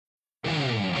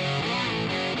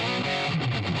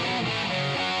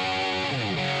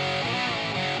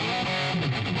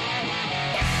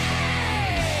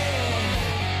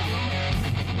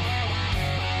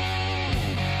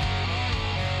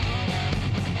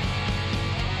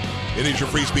It is your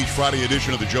Free Speech Friday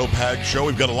edition of the Joe Pags Show.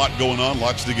 We've got a lot going on,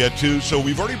 lots to get to. So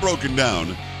we've already broken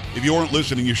down. If you weren't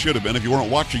listening, you should have been. If you weren't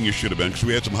watching, you should have been, because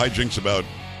we had some hijinks about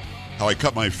how I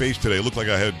cut my face today. It looked like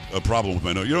I had a problem with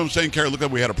my nose. You know what I'm saying, Carrie? It looked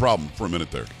like we had a problem for a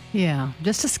minute there. Yeah,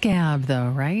 just a scab, though,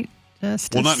 right? Well,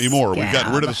 not anymore. We've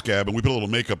gotten rid of the scab, and we put a little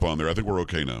makeup on there. I think we're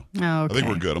okay now. Oh, okay. I think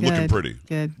we're good. I'm looking pretty.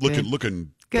 Good.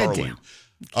 Looking darling.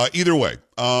 Either way,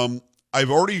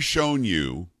 I've already shown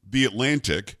you The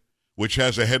Atlantic, which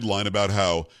has a headline about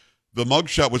how the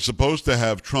mugshot was supposed to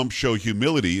have Trump show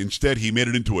humility. Instead, he made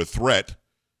it into a threat,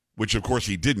 which, of course,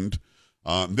 he didn't.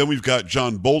 Then we've got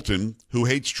John Bolton, who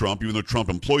hates Trump, even though Trump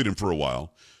employed him for a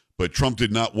while. But Trump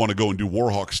did not want to go and do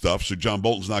Warhawk stuff, so John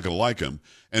Bolton's not going to like him.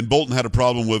 And Bolton had a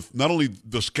problem with not only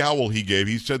the scowl he gave,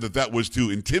 he said that was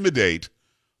to intimidate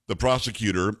the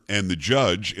prosecutor and the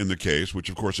judge in the case, which,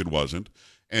 of course, it wasn't.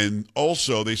 And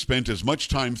also, they spent as much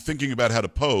time thinking about how to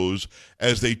pose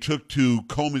as they took to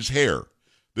comb his hair.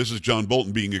 This is John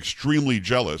Bolton being extremely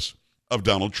jealous of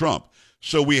Donald Trump.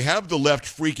 So we have the left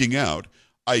freaking out.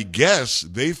 I guess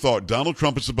they thought Donald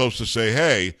Trump is supposed to say,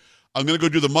 hey, I'm going to go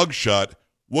do the mugshot.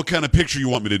 What kind of picture you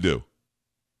want me to do?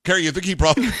 Carrie, you think he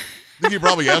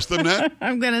probably asked them that?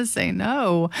 I'm going to say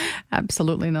no.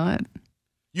 Absolutely not.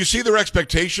 You see their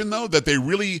expectation, though, that they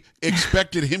really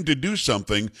expected him to do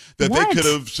something that they could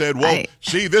have said, well,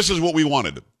 see, this is what we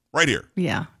wanted right here.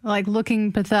 Yeah, like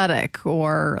looking pathetic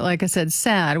or, like I said,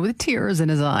 sad with tears in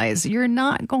his eyes. You're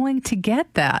not going to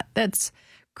get that. That's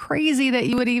crazy that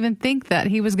you would even think that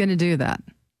he was going to do that.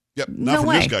 Yep, not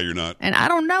from this guy, you're not. And I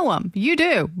don't know him. You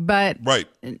do, but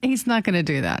he's not going to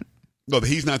do that. No,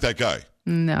 he's not that guy.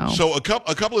 No. So a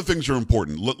couple of things are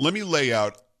important. Let me lay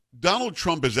out. Donald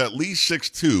Trump is at least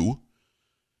 6'2",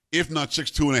 if not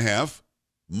 6'2.5",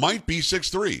 might be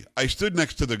 6'3". I stood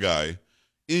next to the guy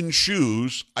in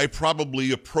shoes. I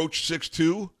probably approached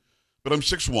 6'2", but I'm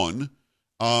 6'1",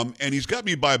 and he's got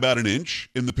me by about an inch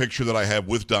in the picture that I have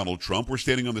with Donald Trump. We're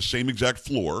standing on the same exact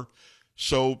floor,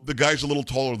 so the guy's a little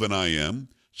taller than I am.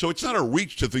 So it's not a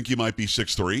reach to think he might be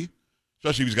 6'3",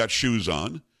 especially if he's got shoes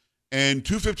on. And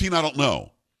 215, I don't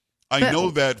know. I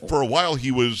know that for a while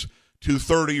he was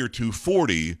 230 or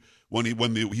 240 when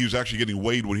he was actually getting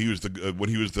weighed when he was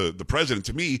the president.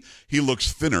 To me, he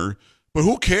looks thinner, but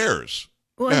who cares?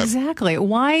 Well, exactly.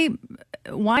 Why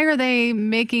are they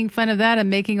making fun of that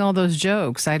and making all those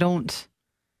jokes? I don't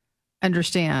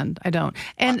understand. I don't.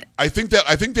 And I think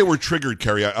they were triggered,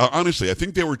 Carrie. Honestly, I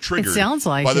think they were triggered. It sounds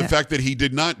like by the fact that he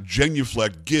did not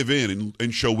genuflect, give in,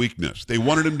 and show weakness. They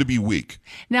wanted him to be weak.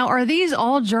 Now, are these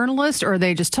all journalists or are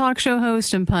they just talk show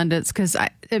hosts and pundits? Because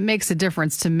it makes a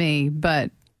difference to me.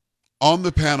 But on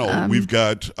the panel, we've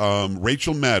got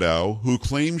Rachel Maddow, who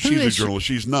claims she's a journalist.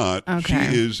 She's not.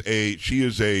 Okay. She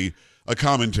is a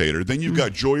commentator. Then you've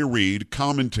got Joy Reid,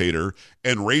 commentator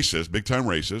and racist, big-time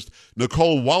racist.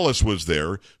 Nicole Wallace was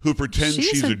there, who pretends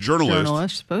she's a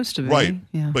journalist. Supposed to be. Right.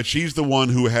 Yeah. But she's the one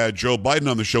who had Joe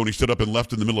Biden on the show, and he stood up and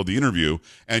left in the middle of the interview,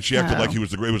 and she acted like it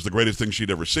was the greatest thing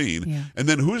she'd ever seen. Yeah. And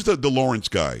then who's the Lawrence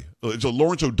guy? Is it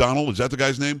Lawrence O'Donnell? Is that the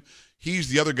guy's name? He's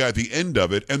the other guy at the end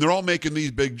of it, and they're all making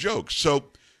these big jokes. So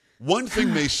one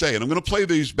thing they say, and I'm going to play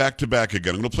these back to back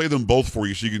again. I'm going to play them both for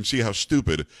you so you can see how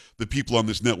stupid the people on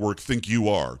this network think you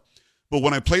are. But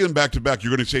when I play them back to back,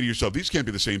 you're going to say to yourself, these can't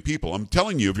be the same people. I'm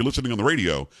telling you, if you're listening on the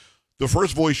radio, the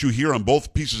first voice you hear on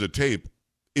both pieces of tape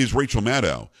is Rachel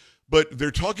Maddow. But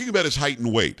they're talking about his height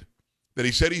and weight, that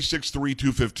he said he's 6'3",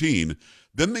 215.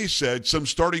 Then they said some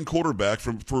starting quarterback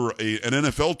for an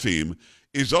NFL team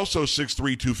is also 6'3",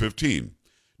 215.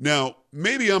 Now,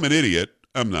 maybe I'm an idiot.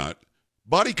 I'm not.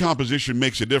 Body composition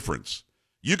makes a difference.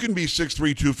 You can be 6'3",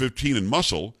 215 and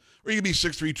muscle, or you can be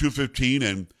 6'3", 215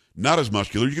 and not as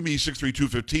muscular. You can be 6'3",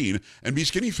 215 and be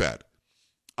skinny fat.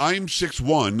 I'm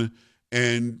 6'1",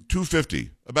 and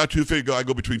 250, about 250. I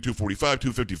go between 245,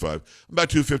 255. I'm about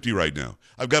 250 right now.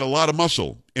 I've got a lot of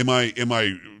muscle. Am I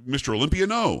Mr. Olympia?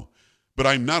 No, but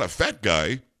I'm not a fat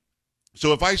guy.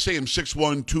 So if I say I'm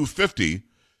 6'1", 250,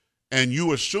 and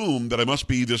you assume that I must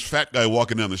be this fat guy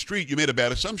walking down the street, you made a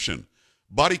bad assumption.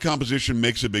 Body composition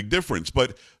makes a big difference,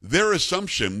 but their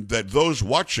assumption that those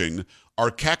watching are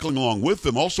cackling along with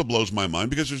them also blows my mind,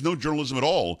 because there's no journalism at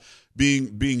all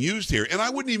being used here. And I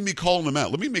wouldn't even be calling them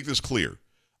out. Let me make this clear.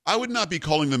 I would not be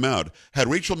calling them out had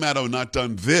Rachel Maddow not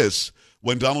done this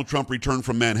when Donald Trump returned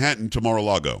from Manhattan to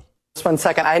Mar-a-Lago. Just 1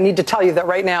 second. I need to tell you that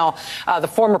right now, the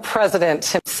former president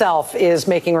himself is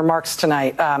making remarks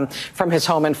tonight from his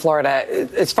home in Florida.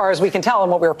 As far as we can tell,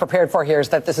 and what we were prepared for here is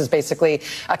that this is basically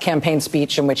a campaign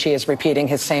speech in which he is repeating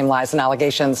his same lies and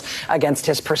allegations against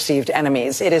his perceived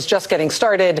enemies. It is just getting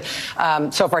started.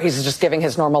 So far, he's just giving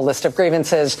his normal list of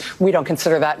grievances. We don't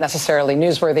consider that necessarily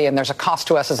newsworthy, and there's a cost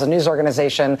to us as a news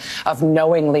organization of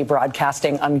knowingly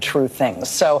broadcasting untrue things.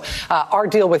 So our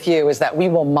deal with you is that we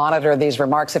will monitor these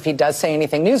remarks. If he does say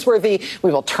anything newsworthy,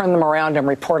 we will turn them around and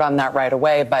report on that right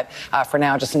away. But for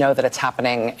now, just know that it's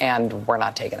happening and we're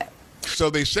not taking it.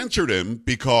 So they censored him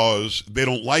because they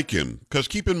don't like him. Because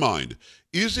keep in mind,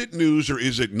 is it news or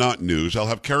is it not news? I'll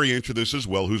have Carrie answer this as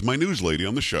well, who's my news lady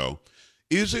on the show.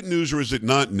 Is it news or is it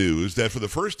not news that for the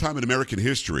first time in American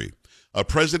history, a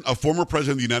former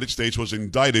president of the United States was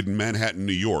indicted in Manhattan,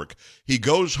 New York. He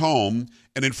goes home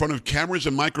and in front of cameras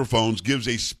and microphones gives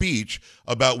a speech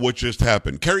about what just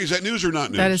happened. Carrie, is that news or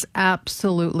not news? That is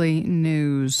absolutely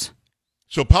news.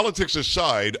 So politics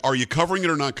aside, are you covering it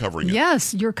or not covering it?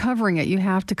 Yes, you're covering it. You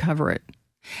have to cover it.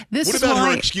 What about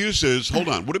her excuses? Hold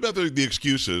on. What about the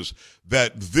excuses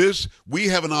that we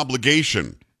have an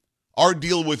obligation? Our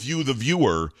deal with you, the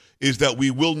viewer, is that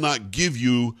we will not give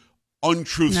you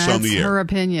untruths on the air. That's her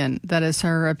opinion. That is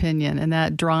her opinion. And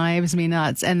that drives me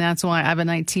nuts. And that's why I have a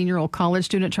 19-year-old college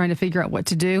student trying to figure out what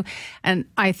to do. And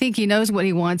I think he knows what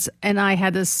he wants. And I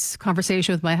had this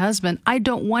conversation with my husband. I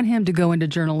don't want him to go into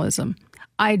journalism.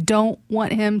 I don't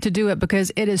want him to do it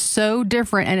because it is so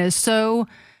different and is so,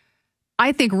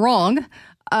 I think, wrong,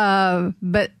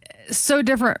 but so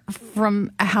different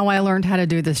from how I learned how to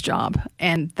do this job.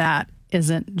 And that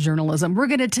isn't journalism. We're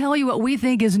going to tell you what we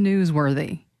think is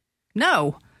newsworthy.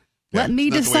 No. Yeah, let me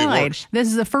decide. This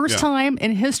is the first time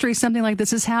in history something like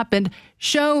this has happened.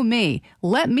 Show me.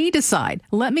 Let me decide.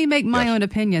 Let me make my own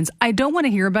opinions. I don't want to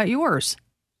hear about yours.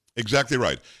 Exactly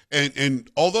right.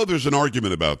 And although there's an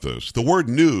argument about this, the word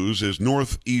news is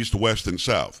north, east, west, and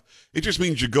south. It just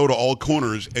means you go to all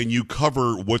corners and you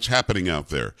cover what's happening out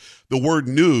there. The word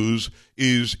news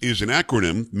is an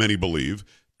acronym, many believe,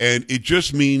 and it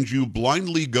just means you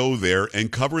blindly go there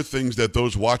and cover things that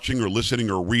those watching or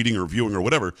listening or reading or viewing or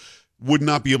whatever would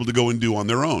not be able to go and do on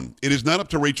their own. It is not up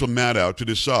to Rachel Maddow to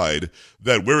decide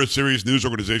that we're a serious news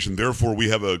organization, therefore we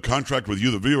have a contract with you,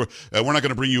 the viewer, and we're not going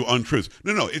to bring you untruths.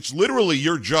 No, it's literally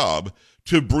your job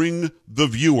to bring the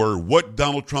viewer what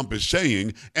Donald Trump is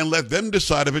saying and let them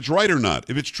decide if it's right or not,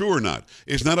 if it's true or not.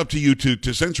 It's not up to you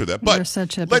to censor that. But let's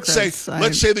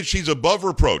say that she's above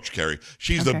reproach, Carrie.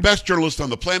 She's the best journalist on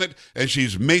the planet, and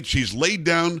she's laid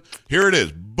down. Here it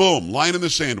is. Boom, line in the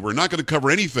sand. We're not going to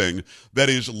cover anything that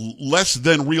is less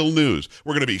than real news.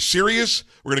 We're going to be serious.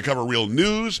 We're going to cover real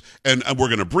news, and we're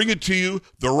going to bring it to you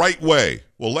the right way.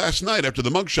 Well, last night after the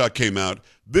mugshot came out,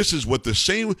 this is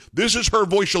her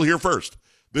voice you'll hear first.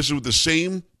 This is what the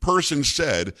same person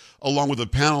said, along with a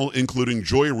panel including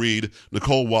Joy Reid,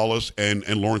 Nicole Wallace, and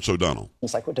Lawrence O'Donnell.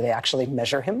 It's like, do they actually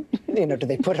measure him? Do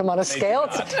they put him on a scale?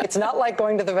 It's not like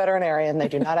going to the veterinarian. They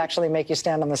do not actually make you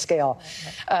stand on the scale.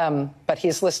 But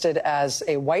he's listed as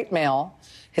a white male.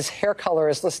 His hair color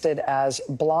is listed as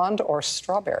blonde or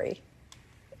strawberry.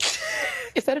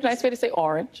 Is that a nice way to say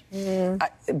orange?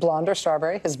 Blonde or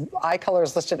strawberry. His eye color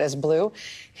is listed as blue.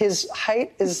 His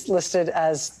height is listed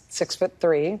as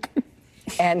 6'3",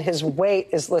 and his weight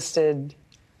is listed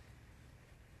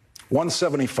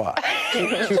 175.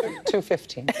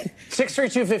 215. 6'3",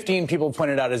 215, people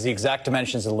pointed out as the exact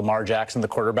dimensions of Lamar Jackson, the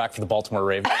quarterback for the Baltimore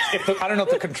Ravens. I don't know if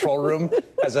the control room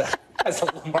has a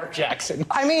Lamar Jackson.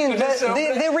 I mean,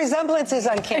 the resemblance is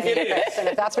uncanny, Chris, and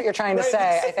if that's what you're trying to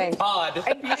say, I think.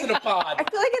 He's in a pod. I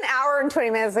feel like an hour and 20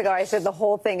 minutes ago, I said the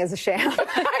whole thing is a sham.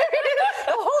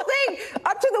 The whole thing,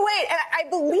 up to the weight. And I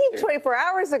believe 24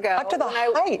 hours ago. Up to the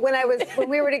height. When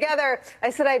we were together, I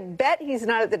said, I bet he's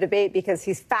not at the debate because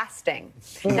he's fasting.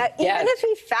 Now, even if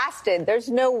he fasted, there's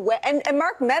no way. And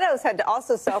Mark Meadows had to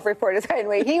also self-report his height and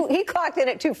weight. He clocked in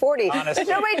at 240. Honestly. There's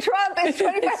no way Trump is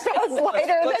 25 pounds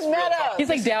lighter than Meadows. He's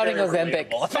like doubting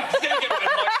Ozempic.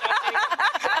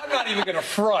 I'm not even going to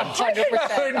front. 100%.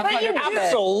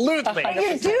 Absolutely. And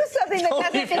you do something that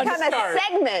doesn't become a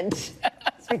segment.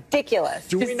 It's ridiculous.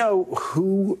 Do we know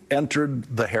who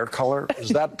entered the hair color? Is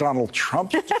that Donald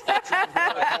Trump? Or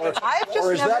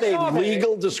is that a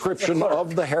legal description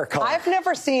of the hair color? I've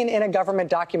never seen in a government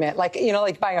document, like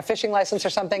buying a fishing license or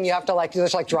something, you have to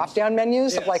there's drop-down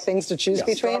menus of things to choose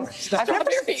between. I've never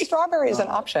seen strawberry as an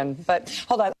option, but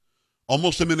hold on.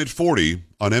 Almost a minute 40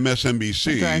 on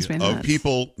MSNBC of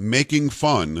people making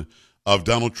fun of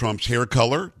Donald Trump's hair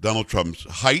color, Donald Trump's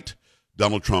height,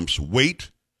 Donald Trump's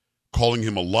weight, calling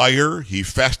him a liar. He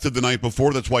fasted the night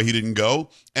before. That's why he didn't go.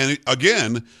 And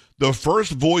again, the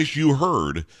first voice you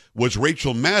heard was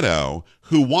Rachel Maddow,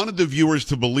 who wanted the viewers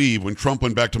to believe when Trump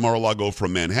went back to Mar-a-Lago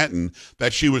from Manhattan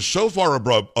that she was so far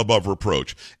above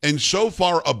reproach and so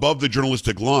far above the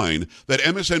journalistic line that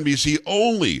MSNBC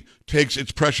only takes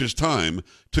its precious time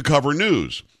to cover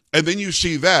news. And then you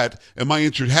see that, and my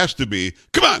answer has to be,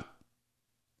 come on.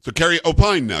 So Carrie,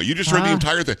 opine now. You just heard the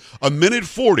entire thing.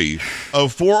 1:40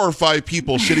 of 4 or 5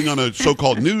 people sitting on a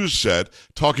so-called news set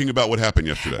talking about what happened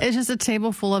yesterday. It's just a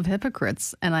table full of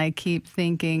hypocrites. And I keep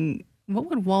thinking, what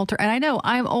would Walter, and I know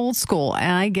I'm old school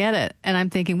and I get it. And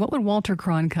I'm thinking, what would Walter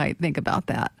Cronkite think about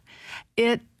that?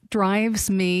 It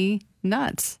drives me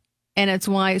nuts. And it's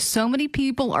why so many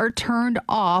people are turned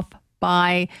off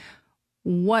by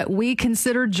what we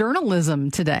consider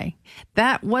journalism today.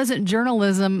 That wasn't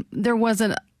journalism. There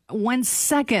wasn't 1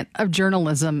 second of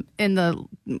journalism in the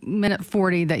minute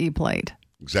 40 that you played.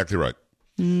 Exactly right.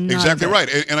 Exactly right.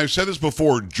 And I've said this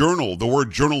before, the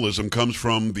word journalism comes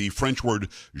from the French word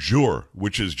jour,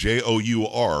 which is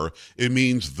Jour. It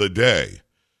means the day.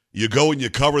 You go and you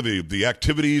cover the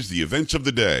activities, the events of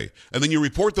the day, and then you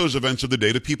report those events of the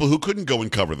day to people who couldn't go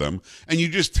and cover them, and you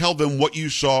just tell them what you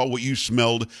saw, what you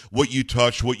smelled, what you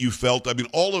touched, what you felt. I mean,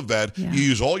 all of that. Yeah. You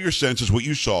use all your senses, what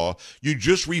you saw. You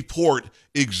just report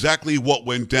exactly what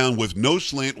went down with no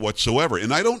slant whatsoever.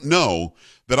 And I don't know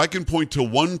that I can point to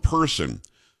one person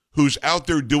who's out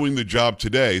there doing the job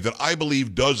today that I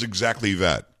believe does exactly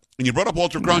that. And you brought up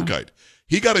Walter Cronkite.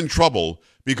 He got in trouble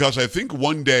because I think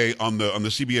one day on the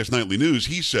CBS Nightly News,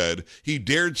 he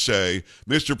dared say,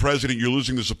 Mr. President, you're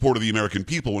losing the support of the American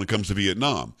people when it comes to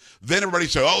Vietnam. Then everybody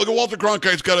said, oh, look at Walter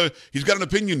Cronkite. He's got an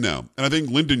opinion now. And I think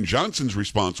Lyndon Johnson's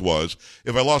response was,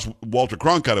 if I lost Walter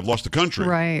Cronkite, I've lost the country.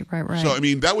 Right. So, I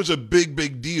mean, that was a big,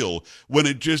 big deal when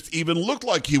it just even looked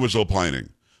like he was opining.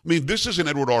 I mean, this isn't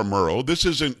Edward R. Murrow. This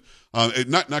isn't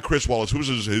not Chris Wallace, who was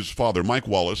his father, Mike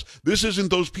Wallace. This isn't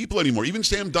those people anymore. Even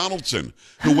Sam Donaldson,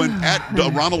 who went at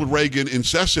Ronald Reagan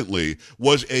incessantly,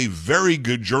 was a very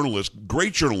good journalist,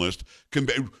 great journalist.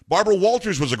 Barbara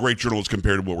Walters was a great journalist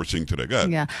compared to what we're seeing today. Go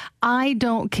ahead. Yeah, I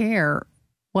don't care.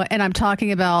 And I'm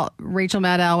talking about Rachel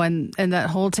Maddow and that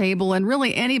whole table and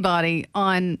really anybody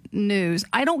on news.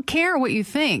 I don't care what you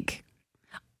think.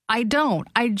 I don't.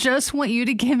 I just want you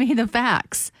to give me the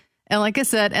facts. And like I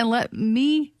said, and let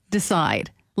me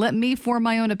decide. Let me form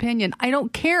my own opinion. I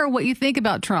don't care what you think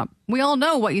about Trump. We all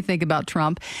know what you think about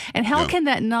Trump. And how can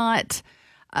that not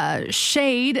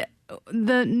shade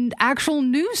the actual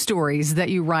news stories that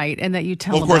you write and that you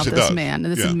tell about this man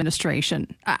and this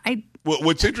administration? Well,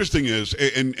 what's interesting is,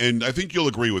 and I think you'll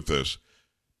agree with this,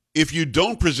 if you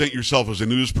don't present yourself as a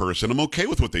news person, I'm okay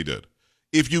with what they did.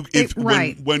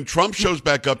 When Trump shows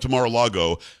back up to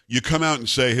Mar-a-Lago, you come out and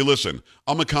say, hey, listen,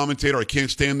 I'm a commentator. I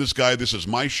can't stand this guy. This is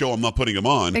my show. I'm not putting him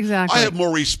on. Exactly. I have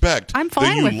more respect I'm fine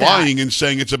than you with lying that. and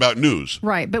saying it's about news.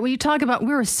 Right. But when you talk about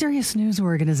we're a serious news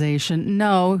organization,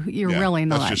 no, you're really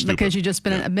not. Because you just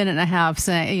spent a minute and a half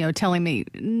saying, telling me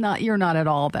you're not at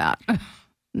all that.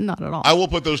 Not at all. I will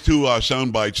put those two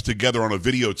sound bites together on a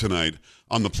video tonight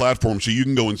on the platform so you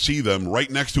can go and see them right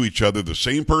next to each other, the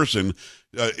same person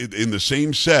in the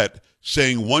same set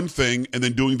saying one thing and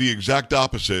then doing the exact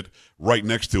opposite right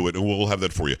next to it, and we'll have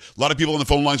that for you. A lot of people on the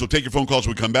phone lines. We'll take your phone calls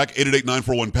when we come back.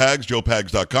 888-941-PAGS,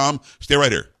 joepags.com. Stay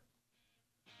right here.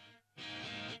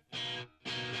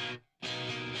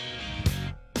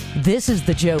 This is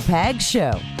the Joe Pags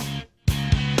Show.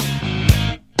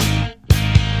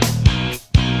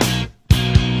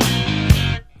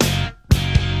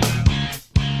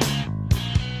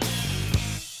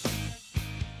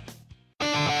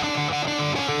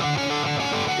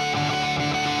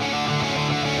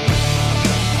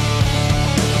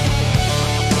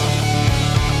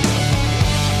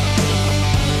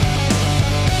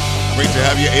 Great to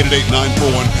have you.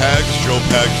 888-941-PAGS,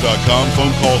 joepags.com.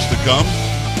 Phone calls to come.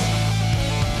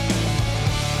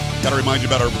 Got to remind you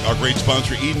about our great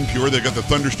sponsor, Eden Pure. They've got the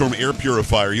Thunderstorm Air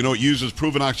Purifier. You know, it uses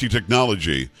proven oxy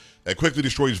technology that quickly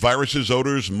destroys viruses,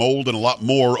 odors, mold, and a lot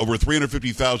more. Over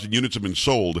 350,000 units have been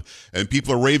sold, and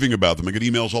people are raving about them. I get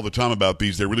emails all the time about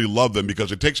these. They really love them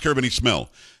because it takes care of any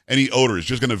smell, any odor. It's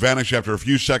just going to vanish after a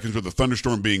few seconds with the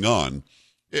thunderstorm being on.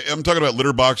 I'm talking about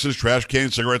litter boxes, trash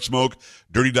cans, cigarette smoke,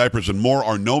 dirty diapers, and more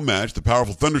are no match. The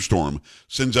powerful thunderstorm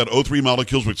sends out O3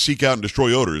 molecules which seek out and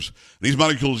destroy odors. And these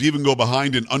molecules even go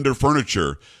behind and under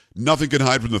furniture. Nothing can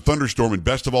hide from the thunderstorm, and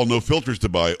best of all, no filters to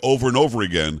buy over and over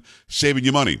again, saving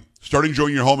you money. Start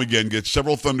enjoying your home again. Get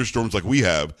several thunderstorms like we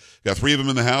have. Got 3 of them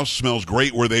in the house. Smells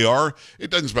great where they are.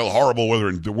 It doesn't smell horrible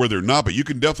where they're not, but you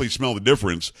can definitely smell the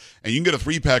difference. And you can get a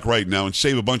 3-pack right now and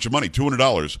save a bunch of money,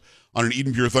 $200 on an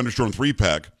Eden Pure Thunderstorm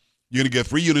 3-pack. You're going to get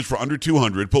 3 units for under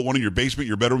 $200. Put one in your basement,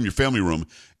 your bedroom, your family room,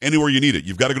 anywhere you need it.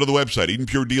 You've got to go to the website,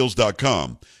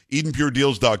 EdenPureDeals.com.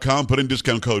 EdenPureDeals.com. Put in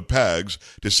discount code PAGS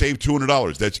to save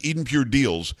 $200. That's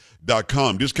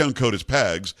EdenPureDeals.com. Discount code is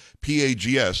PAGS,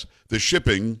 P-A-G-S. The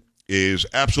shipping is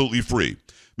absolutely free.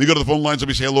 Let me go to the phone lines. Let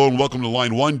me say hello and welcome to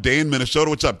line 1. Dan, Minnesota.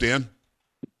 What's up, Dan?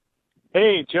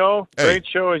 Hey, Joe. Hey. Great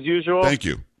show as usual. Thank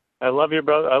you. I love your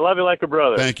brother. I love you like a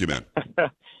brother. Thank you, man.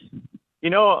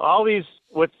 All these,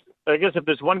 I guess if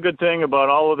there's one good thing about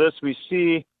all of this, we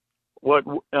see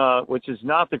which is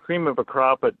not the cream of a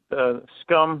crop, but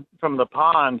scum from the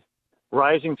pond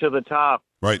rising to the top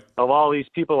right. of all these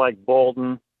people like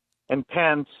Bolton and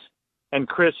Pence and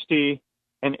Christie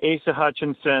and Asa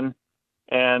Hutchinson,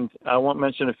 and I won't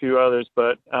mention a few others,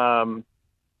 but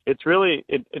it's really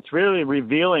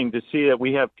revealing to see that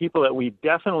we have people that we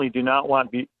definitely do not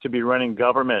want to be running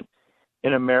government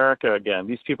in America again.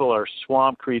 These people are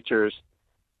swamp creatures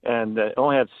and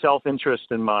only have self-interest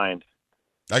in mind.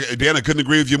 Dan, I couldn't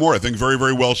agree with you more. I think very,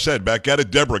 very well said. Back at it,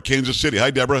 Deborah, Kansas City.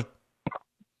 Hi, Deborah.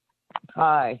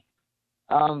 Hi.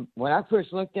 When I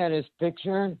first looked at his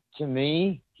picture, to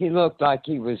me, he looked like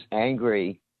he was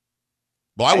angry.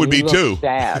 Well, I would be too.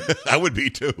 Sad. I would be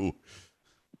too.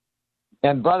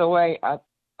 And by the way,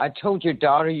 I told your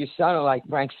daughter you sounded like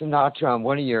Frank Sinatra on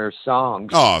one of your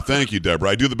songs. Oh, thank you, Deborah.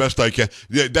 I do the best I can.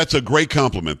 Yeah, that's a great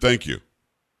compliment. Thank you.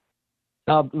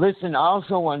 Listen, I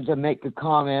also wanted to make a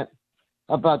comment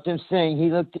about them saying he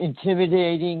looked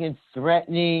intimidating and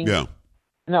threatening. Yeah.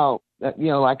 No,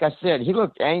 like I said, he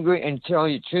looked angry, and to tell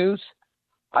you the truth,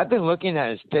 I've been looking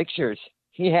at his pictures.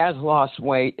 He has lost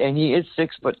weight, and he is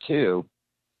 6'2".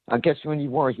 I guess when he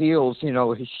wore heels,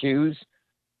 his shoes,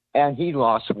 and he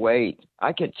lost weight.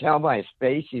 I could tell by his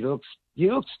face he looks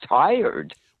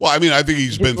tired. Well, I mean, I think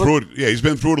he's been through it. Yeah, he's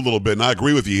been through it a little bit, and I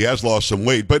agree with you. He has lost some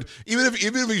weight, but even if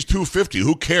he's 250,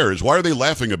 who cares? Why are they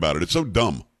laughing about it? It's so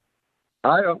dumb.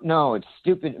 I don't know. It's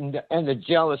stupid, and the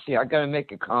jealousy. I got to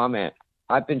make a comment.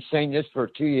 I've been saying this for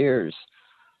 2 years.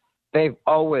 They've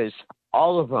always,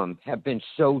 all of them, have been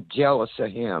so jealous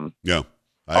of him. Yeah,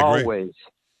 I agree. Always,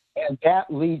 and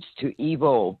that leads to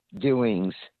evil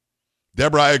doings.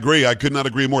 Deborah, I agree. I could not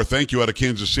agree more. Thank you out of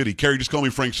Kansas City. Carrie, just call me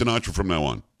Frank Sinatra from now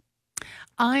on.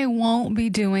 I won't be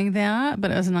doing that,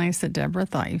 but it was nice that Deborah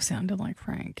thought you sounded like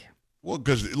Frank. Well,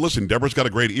 because, listen, Deborah's got a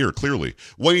great ear, clearly.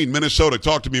 Wayne, Minnesota.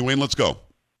 Talk to me, Wayne. Let's go.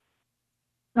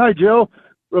 Hi, Joe.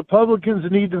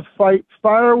 Republicans need to fight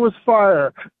fire with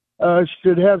fire.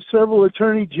 Should have several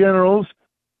attorney generals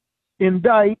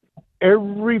indict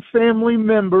every family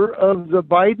member of the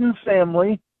Biden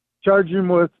family, charge them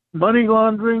with money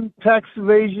laundering, tax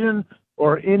evasion,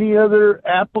 or any other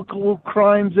applicable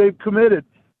crimes they've committed.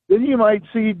 Then you might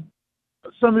see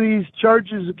some of these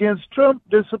charges against Trump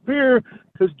disappear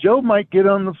because Joe might get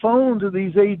on the phone to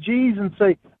these AGs and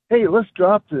say, hey, let's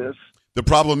drop this. The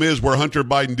problem is where Hunter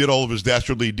Biden did all of his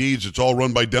dastardly deeds, it's all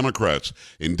run by Democrats.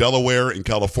 In Delaware, in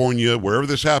California, wherever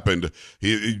this happened,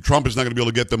 Trump is not going to be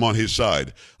able to get them on his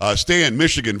side. Stan,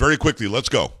 Michigan, very quickly, let's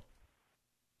go.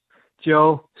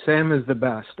 Joe, Sam is the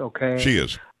best, okay? She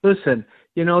is. Listen,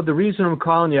 the reason I'm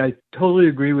calling you, I totally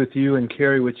agree with you and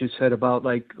Carrie, what you said about,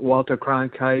 like, Walter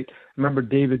Cronkite. Remember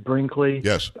David Brinkley?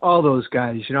 Yes. All those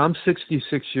guys. I'm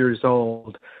 66 years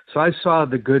old, so I saw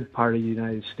the good part of the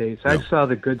United States. I saw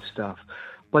the good stuff.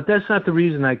 But that's not the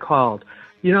reason I called.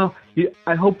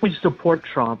 I hope we support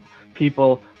Trump,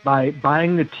 people, by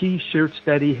buying the T-shirts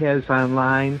that he has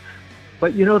online.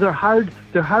 But, they're hard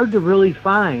to really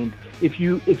find. If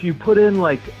you put in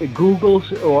like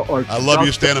Google's or I love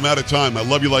you, Stan. I'm out of time. I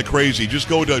love you like crazy. Just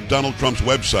go to Donald Trump's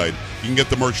website. You can get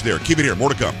the merch there. Keep it here. More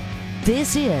to come.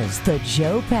 This is the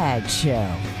Joe Pags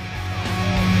Show.